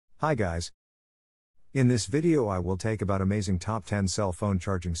Hi guys. In this video I will take about amazing top 10 cell phone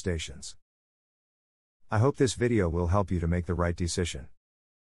charging stations. I hope this video will help you to make the right decision.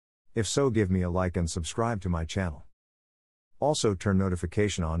 If so, give me a like and subscribe to my channel. Also turn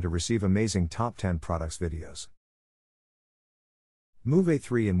notification on to receive amazing top 10 products videos. Move a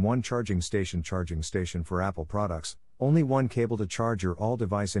 3-in-1 charging station for Apple products, only one cable to charge your all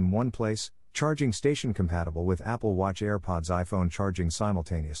device in one place, charging station compatible with Apple Watch, AirPods, iPhone charging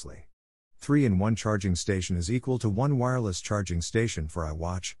simultaneously. 3-in-1 charging station is equal to one wireless charging station for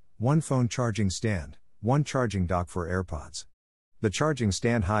iWatch, one phone charging stand, one charging dock for AirPods. The charging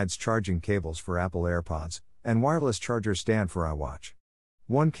stand hides charging cables for Apple AirPods, and wireless charger stand for iWatch.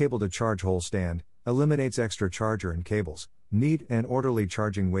 One cable to charge whole stand, eliminates extra charger and cables. Neat and orderly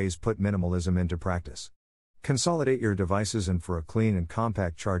charging ways put minimalism into practice. Consolidate your devices and for a clean and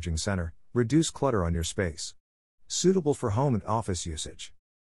compact charging center, reduce clutter on your space. Suitable for home and office usage.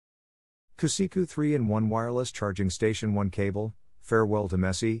 Kusiku 3-in-1 wireless charging station, one cable. Farewell to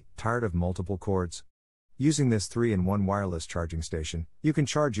messy, tired of multiple cords. Using this 3-in-1 wireless charging station, you can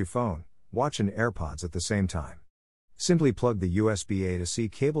charge your phone, watch and AirPods at the same time. Simply plug the USB A to C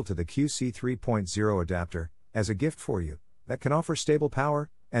cable to the QC 3.0 adapter, as a gift for you, that can offer stable power,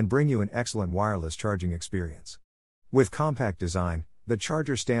 and bring you an excellent wireless charging experience. With compact design, the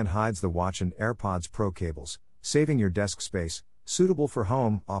charger stand hides the Watch and AirPods Pro cables, saving your desk space, suitable for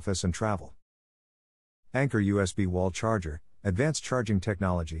home, office and travel. Anchor USB wall charger, advanced charging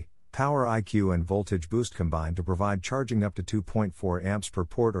technology, power IQ and voltage boost combined to provide charging up to 2.4 amps per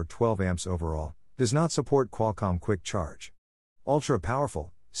port or 12 amps overall, does not support Qualcomm Quick Charge. Ultra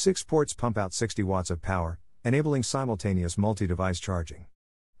powerful, 6 ports pump out 60 watts of power, enabling simultaneous multi-device charging.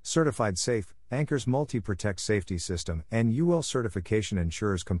 Certified safe, Anchor's Multi-Protect safety system and UL certification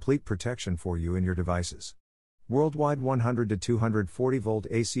ensures complete protection for you and your devices. Worldwide 100 to 240 volt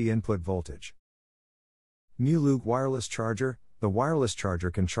AC input voltage. Mulug wireless charger, the wireless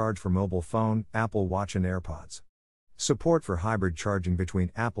charger can charge for mobile phone, Apple Watch and AirPods. Support for hybrid charging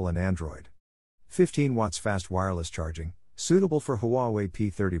between Apple and Android. 15 watts fast wireless charging, suitable for Huawei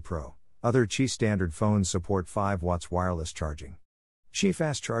P30 Pro. Other Qi standard phones support 5 watts wireless charging. Qi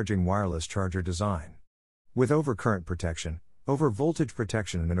fast charging wireless charger design. With overcurrent protection, over voltage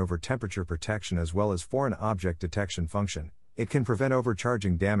protection and over temperature protection as well as foreign object detection function, it can prevent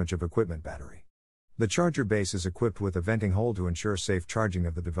overcharging damage of equipment battery. The charger base is equipped with a venting hole to ensure safe charging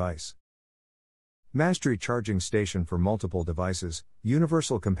of the device. Mastery charging station for multiple devices,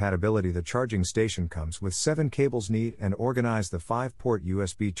 universal compatibility. The charging station comes with 7 cables. Neat and organized. The 5-port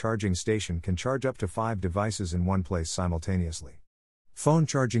USB charging station can charge up to 5 devices in one place simultaneously. Phone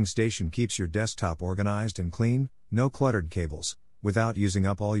charging station keeps your desktop organized and clean, no cluttered cables, without using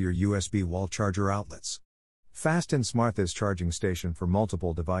up all your USB wall charger outlets. Fast and smart. This charging station for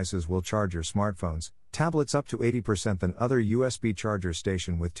multiple devices will charge your smartphones, tablets up to 80% than other USB charger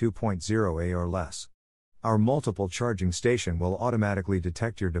station with 2.0A or less. Our multiple charging station will automatically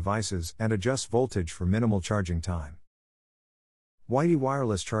detect your devices and adjust voltage for minimal charging time. WAITIEE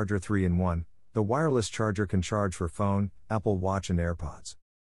wireless charger 3-in-1. The wireless charger can charge for phone, Apple Watch and AirPods.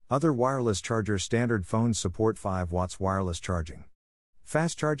 Other wireless chargers. Standard phones support 5 watts wireless charging.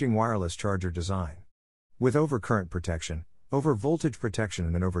 Fast charging wireless charger design. With overcurrent protection, over voltage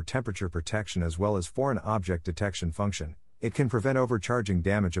protection and over temperature protection as well as foreign object detection function, it can prevent overcharging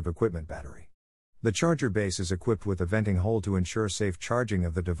damage of equipment battery. The charger base is equipped with a venting hole to ensure safe charging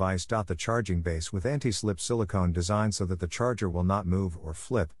of the device. The charging base with anti-slip silicone design so that the charger will not move or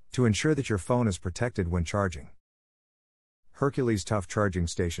flip, to ensure that your phone is protected when charging. Hercules Tuff charging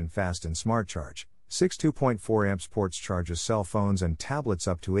station, fast and smart charge. 6 2.4 amps ports charges cell phones and tablets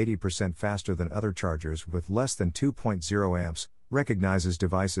up to 80% faster than other chargers with less than 2.0 amps, recognizes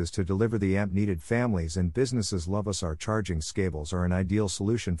devices to deliver the amp needed. Families and businesses love us. Our charging cables are an ideal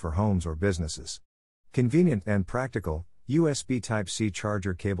solution for homes or businesses. Convenient and practical, USB Type-C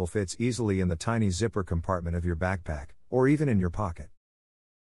charger cable fits easily in the tiny zipper compartment of your backpack, or even in your pocket.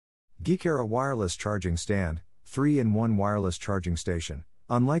 Geekera wireless charging stand, 3-in-1 wireless charging station.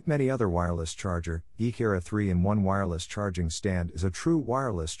 Unlike many other wireless charger, Geekera 3-in-1 wireless charging stand is a true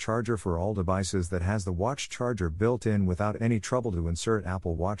wireless charger for all devices that has the watch charger built in without any trouble to insert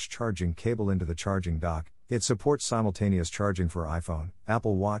Apple Watch charging cable into the charging dock. It supports simultaneous charging for iPhone,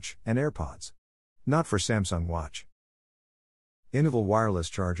 Apple Watch, and AirPods. Not for Samsung Watch. Intoval wireless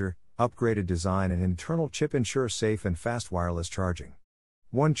charger, upgraded design and internal chip ensure safe and fast wireless charging.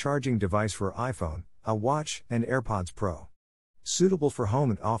 One charging device for iPhone, a watch, and AirPods Pro. Suitable for home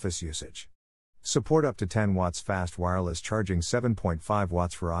and office usage. Support up to 10 watts fast wireless charging, 7.5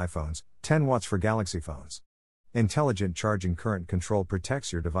 watts for iPhones, 10 watts for Galaxy phones. Intelligent charging current control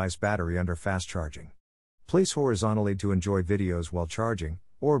protects your device battery under fast charging. Place horizontally to enjoy videos while charging,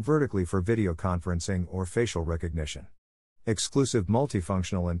 or vertically for video conferencing or facial recognition. Exclusive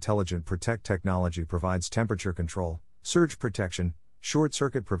multifunctional Intelligent Protect technology provides temperature control, surge protection, short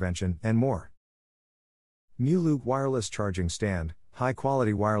circuit prevention, and more. Mewloop Wireless Charging Stand, high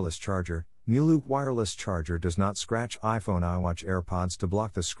quality wireless charger. Mewloop Wireless Charger does not scratch iPhone, iWatch, AirPods to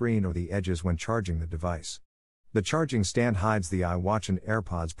block the screen or the edges when charging the device. The charging stand hides the iWatch and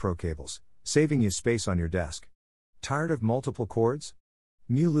AirPods Pro cables, saving you space on your desk. Tired of multiple cords?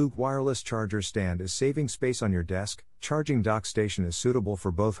 Mewloop Wireless Charger Stand is saving space on your desk. Charging dock station is suitable for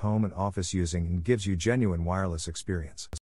both home and office using and gives you genuine wireless experience.